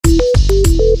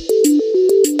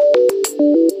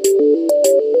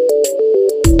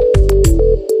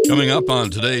Coming up on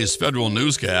today's Federal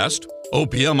Newscast,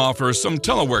 OPM offers some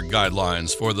telework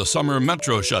guidelines for the summer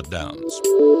metro shutdowns.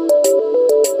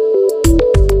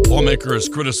 Lawmakers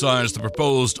criticize the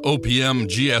proposed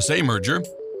OPM-GSA merger.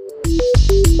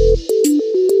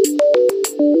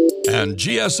 And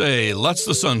GSA lets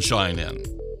the sunshine in.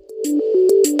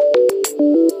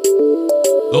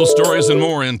 Those stories and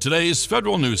more in today's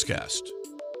Federal Newscast.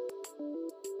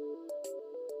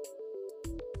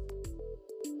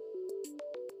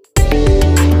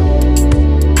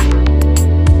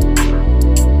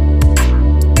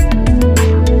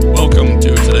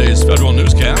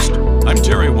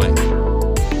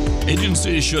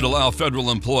 Agencies should allow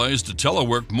federal employees to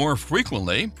telework more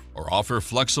frequently or offer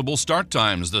flexible start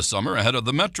times this summer ahead of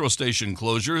the metro station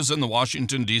closures in the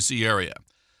Washington, D.C. area.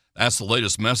 That's the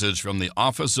latest message from the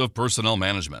Office of Personnel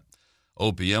Management.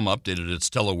 OPM updated its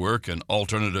telework and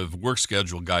alternative work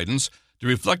schedule guidance to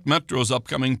reflect Metro's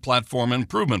upcoming platform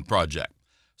improvement project.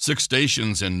 6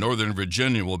 stations in Northern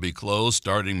Virginia will be closed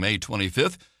starting May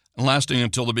 25th and lasting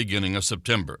until the beginning of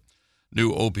September.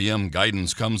 New OPM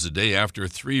guidance comes a day after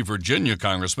 3 Virginia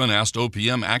congressmen asked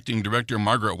OPM Acting Director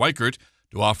Margaret Weichert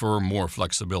to offer more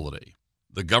flexibility.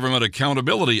 The Government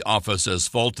Accountability Office has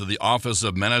faulted the Office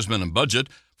of Management and Budget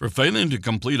for failing to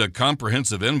complete a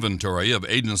comprehensive inventory of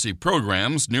agency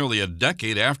programs nearly a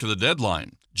decade after the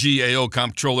deadline. GAO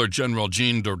Comptroller General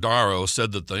Gene Dordaro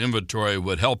said that the inventory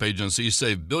would help agencies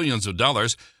save billions of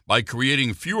dollars by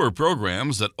creating fewer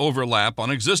programs that overlap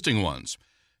on existing ones.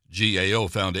 GAO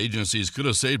found agencies could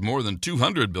have saved more than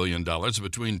 $200 billion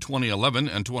between 2011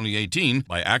 and 2018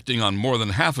 by acting on more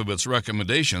than half of its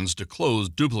recommendations to close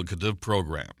duplicative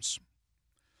programs.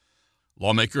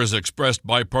 Lawmakers expressed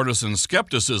bipartisan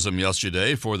skepticism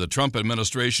yesterday for the Trump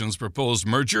administration's proposed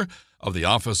merger of the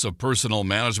Office of Personnel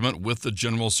Management with the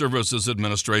General Services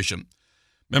Administration.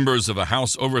 Members of a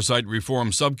House Oversight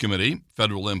Reform Subcommittee,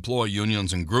 federal employee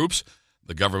unions and groups,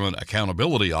 the Government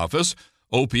Accountability Office,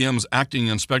 OPM's acting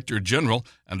inspector general,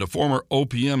 and a former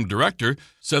OPM director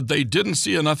said they didn't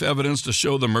see enough evidence to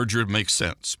show the merger makes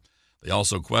sense. They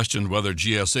also questioned whether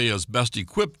GSA is best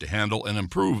equipped to handle and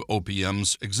improve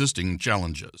OPM's existing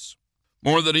challenges.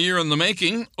 More than a year in the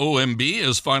making, OMB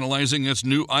is finalizing its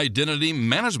new identity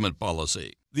management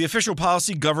policy. The official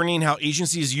policy governing how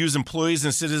agencies use employees'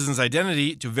 and citizens'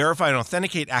 identity to verify and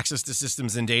authenticate access to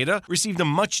systems and data received a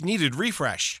much-needed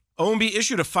refresh. OMB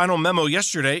issued a final memo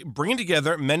yesterday, bringing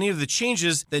together many of the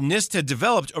changes that NIST had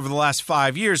developed over the last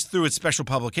 5 years through its special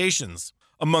publications.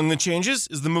 Among the changes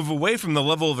is the move away from the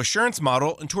level of assurance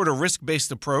model and toward a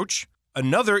risk-based approach.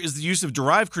 Another is the use of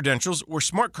derived credentials where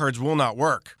smart cards will not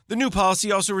work. The new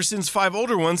policy also rescinds 5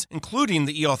 older ones, including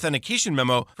the e-authentication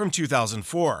memo from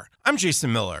 2004. I'm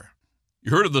Jason Miller.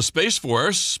 You heard of the Space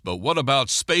Force, but what about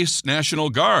Space National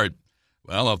Guard?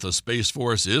 Well, if the Space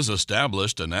Force is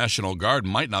established, a National Guard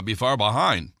might not be far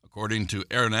behind, according to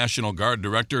Air National Guard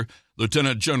Director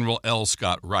Lieutenant General L.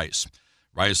 Scott Rice.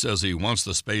 Rice says he wants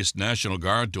the Space National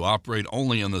Guard to operate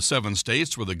only in the 7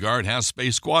 states where the Guard has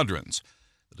space squadrons.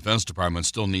 The Defense Department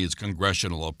still needs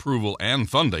congressional approval and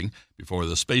funding before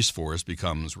the Space Force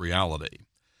becomes reality.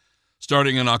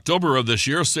 Starting in October of this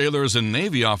year, sailors and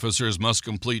Navy officers must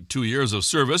complete 2 years of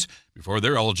service before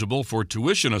they're eligible for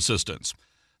tuition assistance.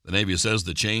 The Navy says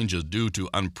the change is due to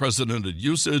unprecedented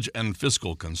usage and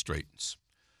fiscal constraints.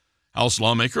 House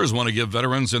lawmakers want to give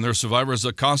veterans and their survivors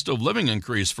a cost of living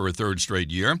increase for a 3rd straight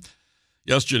year.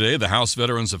 Yesterday, the House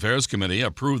Veterans Affairs Committee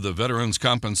approved the Veterans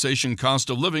Compensation Cost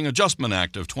of Living Adjustment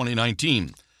Act of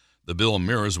 2019. The bill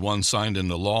mirrors one signed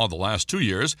into law the last 2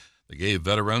 years that gave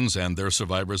veterans and their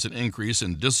survivors an increase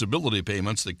in disability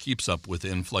payments that keeps up with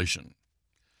inflation.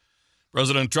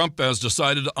 President Trump has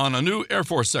decided on a new Air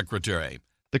Force secretary.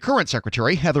 The current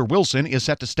secretary, Heather Wilson, is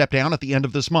set to step down at the end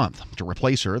of this month. To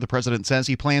replace her, the president says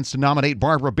he plans to nominate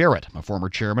Barbara Barrett, a former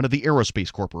chairman of the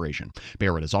Aerospace Corporation.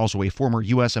 Barrett is also a former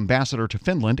U.S. ambassador to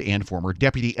Finland and former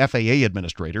deputy FAA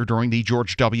administrator during the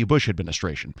George W. Bush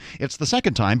administration. It's the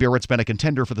second time Barrett's been a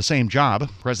contender for the same job.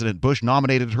 President Bush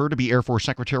nominated her to be Air Force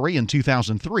Secretary in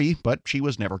 2003, but she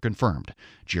was never confirmed.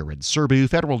 Jared Serbu,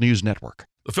 Federal News Network.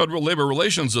 The Federal Labor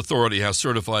Relations Authority has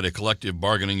certified a collective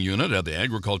bargaining unit at the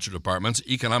Agriculture Department's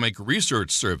Economic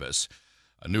Research Service.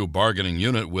 A new bargaining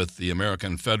unit with the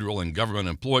American Federal and Government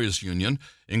Employees Union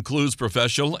includes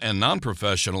professional and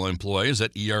non-professional employees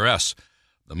at ERS.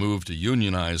 The move to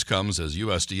unionize comes as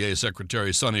USDA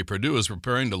Secretary Sonny Perdue is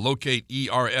preparing to locate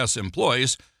ERS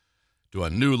employees to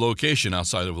a new location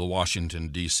outside of the Washington,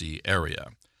 D.C. area.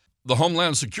 The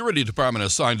Homeland Security Department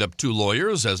has signed up 2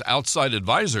 lawyers as outside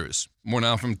advisors. More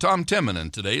now from Tom Temin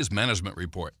in today's Management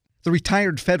Report. The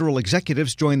retired federal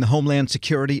executives joined the Homeland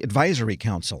Security Advisory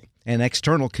Council, an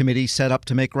external committee set up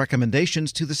to make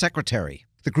recommendations to the Secretary.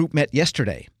 The group met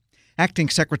yesterday. Acting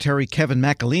Secretary Kevin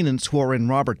McAleenan swore in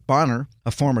Robert Bonner, a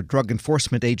former Drug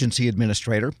Enforcement Agency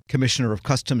administrator, Commissioner of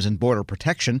Customs and Border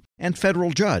Protection, and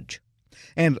federal judge,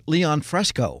 and Leon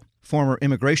Fresco, former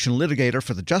immigration litigator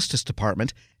for the Justice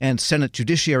Department and Senate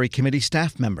Judiciary Committee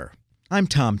staff member. I'm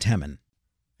Tom Temin.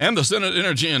 And the Senate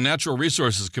Energy and Natural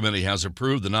Resources Committee has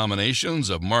approved the nominations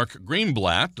of Mark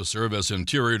Greenblatt to serve as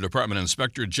Interior Department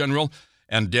Inspector General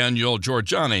and Daniel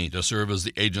Giorgiani to serve as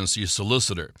the agency's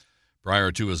solicitor.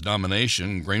 Prior to his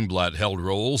nomination, Greenblatt held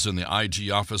roles in the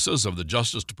IG offices of the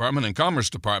Justice Department and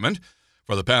Commerce Department.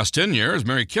 For the past 10 years,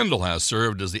 Mary Kendall has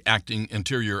served as the acting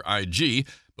Interior IG,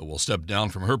 but will step down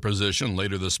from her position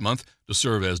later this month to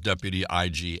serve as Deputy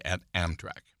IG at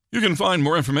Amtrak. You can find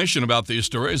more information about these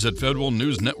stories at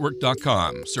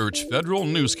federalnewsnetwork.com. Search Federal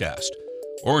Newscast.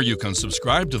 Or you can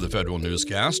subscribe to the Federal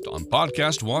Newscast on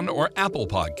Podcast One or Apple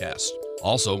Podcasts.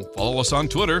 Also, follow us on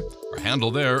Twitter. Our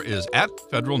handle there is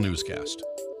 @Federal Newscast.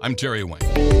 I'm Terry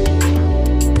Wayne.